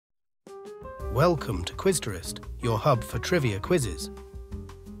Welcome to Quizterest, your hub for trivia quizzes.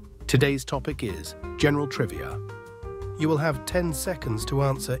 Today's topic is general trivia. You will have 10 seconds to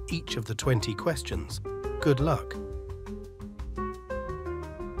answer each of the 20 questions. Good luck.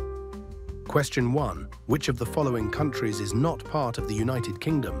 Question 1. Which of the following countries is not part of the United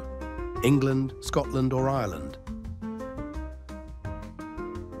Kingdom? England, Scotland or Ireland?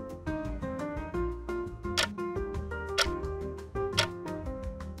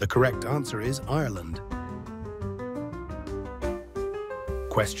 The correct answer is Ireland.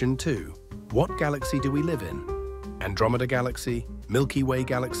 Question 2. What galaxy do we live in? Andromeda Galaxy, Milky Way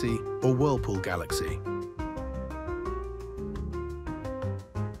Galaxy, or Whirlpool Galaxy?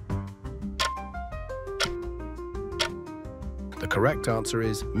 The correct answer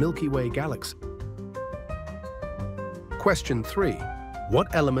is Milky Way Galaxy. Question 3.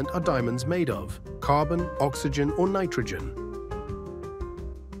 What element are diamonds made of? Carbon, oxygen, or nitrogen?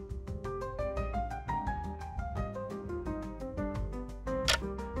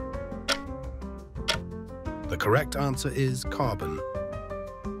 The correct answer is carbon.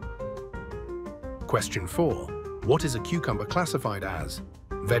 Question 4. What is a cucumber classified as?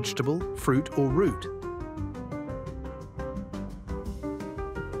 Vegetable, fruit, or root?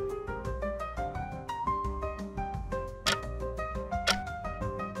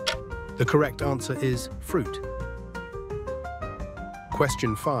 The correct answer is fruit.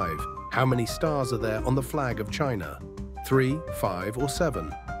 Question 5. How many stars are there on the flag of China? 3, 5, or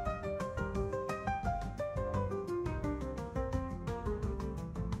 7?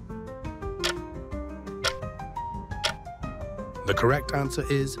 The correct answer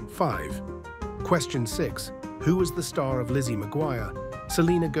is 5. Question 6. Who was the star of Lizzie McGuire?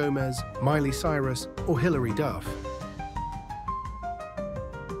 Selena Gomez, Miley Cyrus, or Hilary Duff?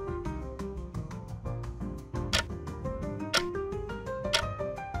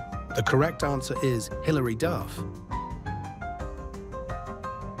 The correct answer is Hilary Duff.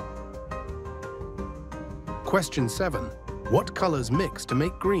 Question 7. What colors mix to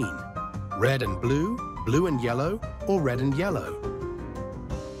make green? Red and blue, blue and yellow, or red and yellow?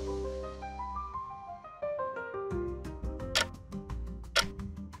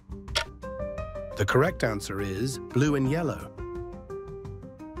 The correct answer is blue and yellow.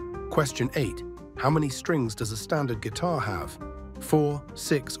 Question 8. How many strings does a standard guitar have? 4,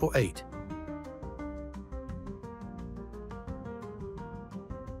 6, or 8?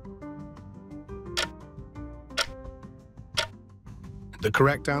 The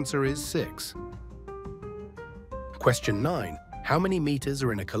correct answer is 6. Question 9. How many meters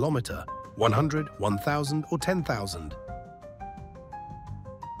are in a kilometer? 100, 1,000, or 10,000?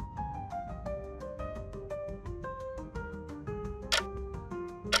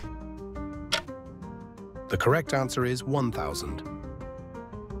 The correct answer is 1,000.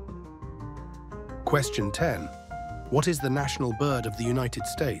 Question 10. What is the national bird of the United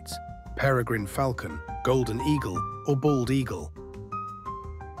States? Peregrine falcon, golden eagle, or bald eagle?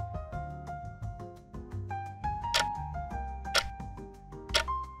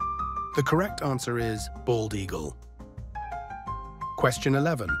 The correct answer is bald eagle. Question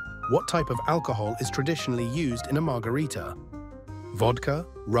 11. What type of alcohol is traditionally used in a margarita? Vodka,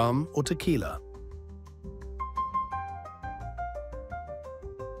 rum, or tequila?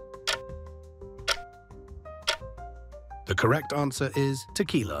 The correct answer is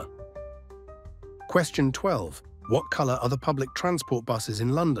tequila. Question 12. What color are the public transport buses in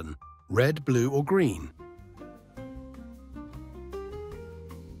London? Red, blue, or green?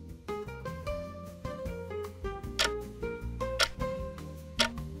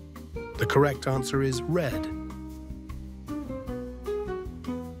 The correct answer is red.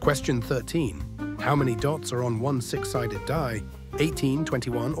 Question 13. How many dots are on one six-sided die? 18,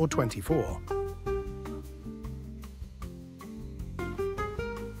 21, or 24?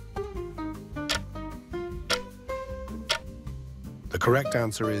 The correct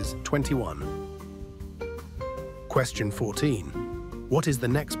answer is 21. Question 14. What is the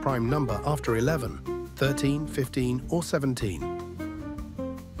next prime number after 11? 13, 15, or 17?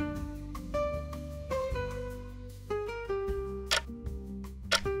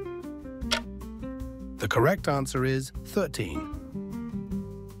 The correct answer is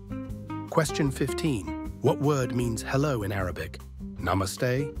 13. Question 15. What word means hello in Arabic?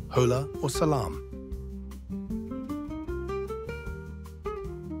 Namaste, hola, or salam?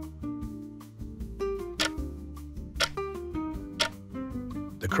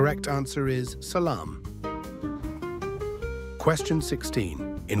 The correct answer is salam. Question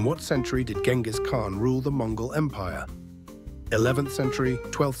 16. In what century did Genghis Khan rule the Mongol Empire? 11th century,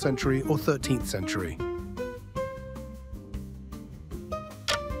 12th century, or 13th century?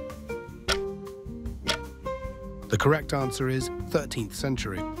 The correct answer is 13th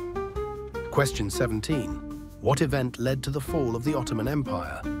century. Question 17. What event led to the fall of the Ottoman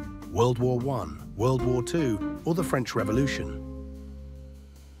Empire? World War I, World War II, or the French Revolution?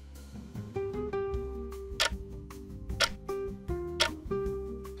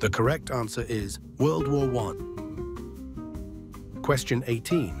 The correct answer is World War I. Question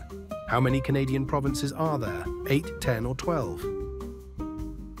 18. How many Canadian provinces are there? 8, 10, or 12?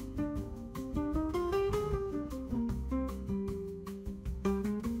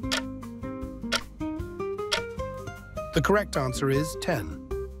 The correct answer is 10.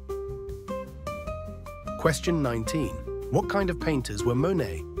 Question 19. What kind of painters were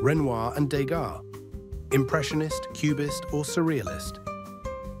Monet, Renoir, and Degas? Impressionist, Cubist, or Surrealist?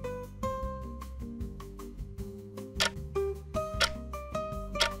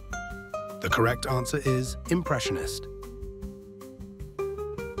 The correct answer is Impressionist.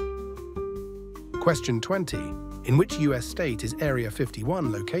 Question 20. In which US state is Area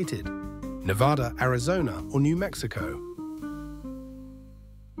 51 located? Nevada, Arizona, or New Mexico?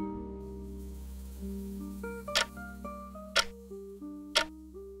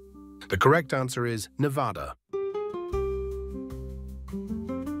 The correct answer is Nevada.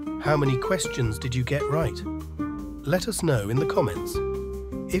 How many questions did you get right? Let us know in the comments.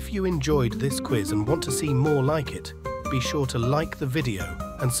 If you enjoyed this quiz and want to see more like it, be sure to like the video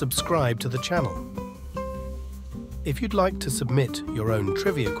and subscribe to the channel. If you'd like to submit your own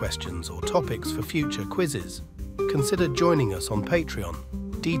trivia questions or topics for future quizzes, consider joining us on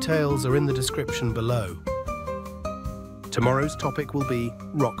Patreon. Details are in the description below. Tomorrow's topic will be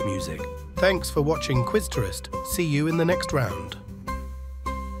rock music. Thanks for watching Quizterest. See you in the next round.